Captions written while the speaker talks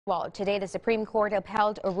Well, today the Supreme Court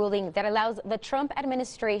upheld a ruling that allows the Trump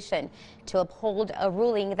administration to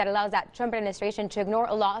ignore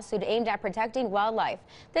a lawsuit aimed at protecting wildlife.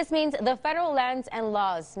 This means the federal lands and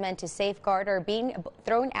laws meant to safeguard are being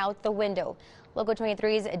thrown out the window. Local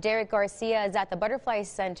 23's Derek Garcia is at the Butterfly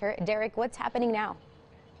Center. Derek, what's happening now?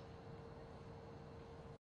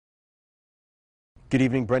 Good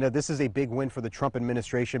evening, Brenda. This is a big win for the Trump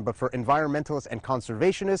administration, but for environmentalists and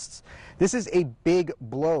conservationists, this is a big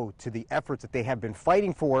blow to the efforts that they have been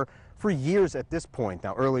fighting for years at this point.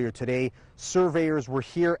 Now, earlier today, surveyors were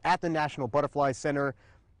here at the National Butterfly Center.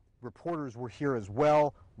 Reporters were here as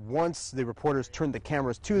well. Once the reporters turned the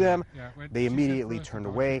cameras to them, they immediately turned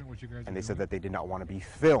away, and they said that they did not want to be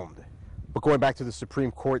filmed. But going back to the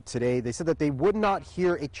Supreme Court today, they said that they would not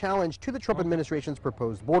hear a challenge to the Trump administration's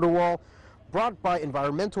proposed border wall, brought by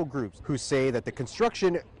environmental groups who say that the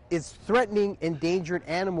construction is threatening endangered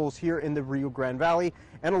animals here in the Rio Grande Valley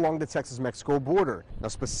and along the Texas-Mexico border. Now,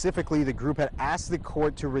 specifically, the group had asked the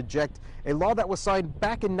court to reject a law that was signed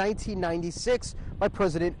back in 1996 by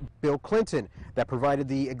President Bill Clinton that provided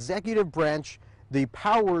the executive branch the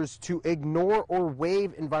powers to ignore or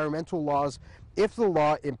waive environmental laws if the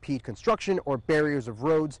law impede construction or barriers of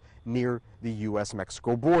roads near the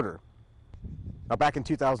U.S.-Mexico border. Now, back in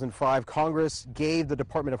 2005, Congress gave the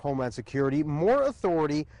Department of Homeland Security more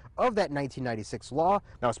authority of that 1996 law.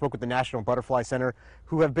 Now, I spoke with the National Butterfly Center,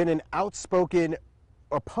 who have been an outspoken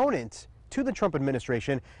opponent to the Trump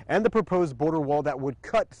administration and the proposed border wall that would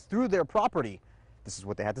cut through their property. This is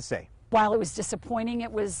what they had to say. While it was disappointing,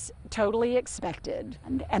 it was totally expected.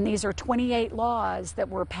 And these are 28 laws that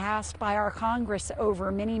were passed by our Congress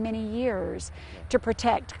over many, many years to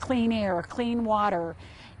protect clean air, clean water,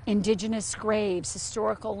 indigenous graves,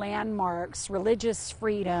 historical landmarks, religious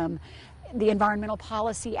freedom, the Environmental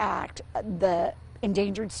Policy Act, the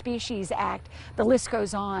Endangered Species Act, the list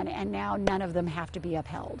goes on, and now none of them have to be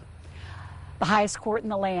upheld. The highest court in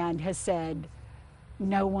the land has said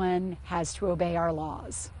no one has to obey our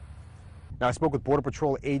laws. Now, I spoke with Border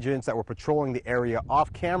Patrol agents that were patrolling the area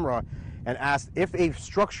off camera and asked if a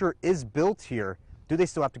structure is built here, do they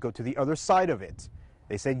still have to go to the other side of it?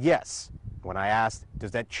 They said yes. When I asked, does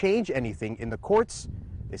that change anything in the courts?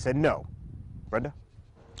 They said no. Brenda?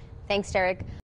 Thanks, Derek.